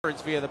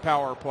via the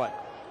power play.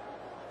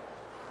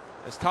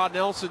 As Todd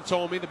Nelson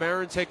told me, the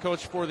Barons head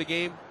coach for the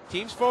game,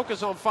 teams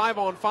focus on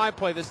 5-on-5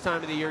 play this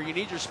time of the year. You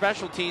need your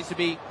special teams to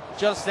be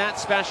just that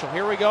special.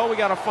 Here we go. We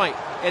got a fight.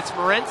 It's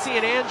Morency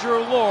and Andrew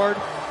Lord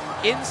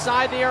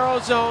inside the arrow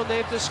zone.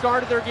 They've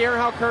discarded their gear.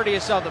 How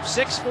courteous of them.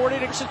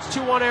 6:40 to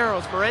 2-1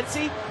 arrows.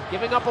 Morency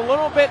giving up a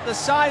little bit in the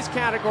size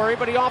category,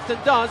 but he often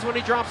does when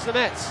he drops the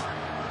mitts.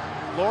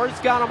 Lord's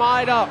got him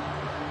eyed up.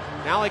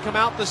 Now they come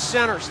out the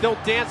center, still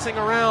dancing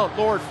around.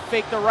 Lord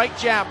faked the right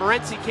jab.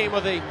 Morency came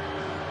with a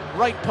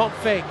right pump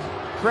fake.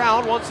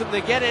 Crowd wants him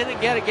to get in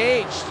and get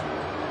engaged.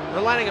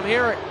 They're letting him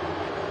hear it.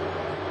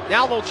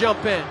 Now they'll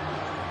jump in.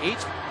 Each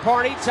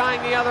party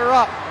tying the other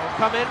up. They'll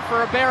come in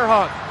for a bear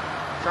hug.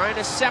 Trying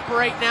to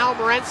separate now.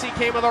 Morency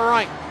came with a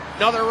right.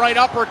 Another right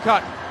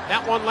uppercut.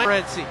 That one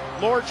Morency.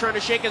 Lord trying to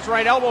shake his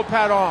right elbow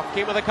pad off.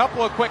 Came with a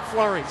couple of quick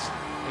flurries.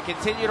 They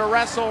continue to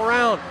wrestle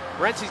around.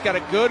 Morency's got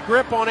a good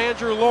grip on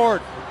Andrew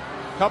Lord.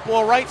 Couple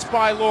of rights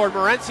by Lord.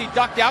 Morency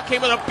ducked out,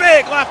 came with a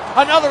big left.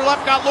 Another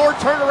left got Lord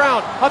turned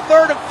around. A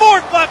third and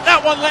fourth left.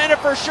 That one landed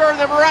for sure. And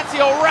then Morency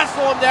will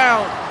wrestle him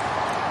down.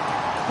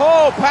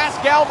 Oh,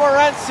 Pascal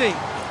Morency.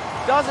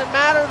 Doesn't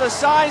matter the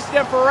size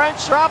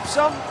differential. Drops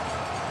him.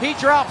 He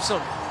drops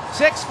him.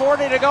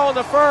 6:40 to go in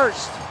the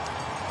first.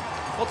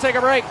 We'll take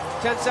a break.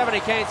 1070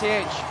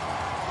 KTH.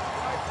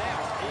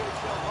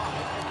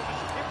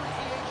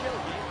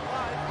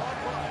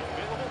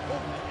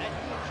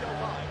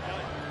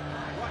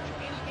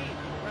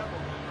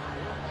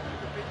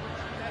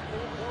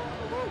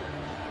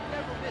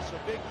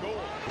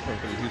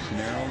 For the Houston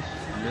Arrows,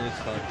 really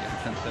stuck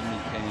at 1070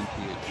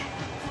 KTH.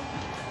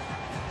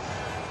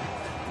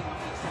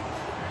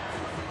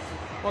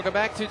 Welcome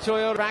back to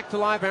Toyota. Back to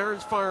live.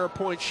 Barons fire a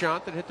point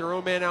shot that hit their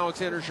own man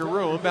Alexander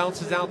Giroux and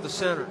bounces out the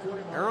center.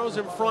 Arrows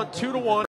in front 2-1.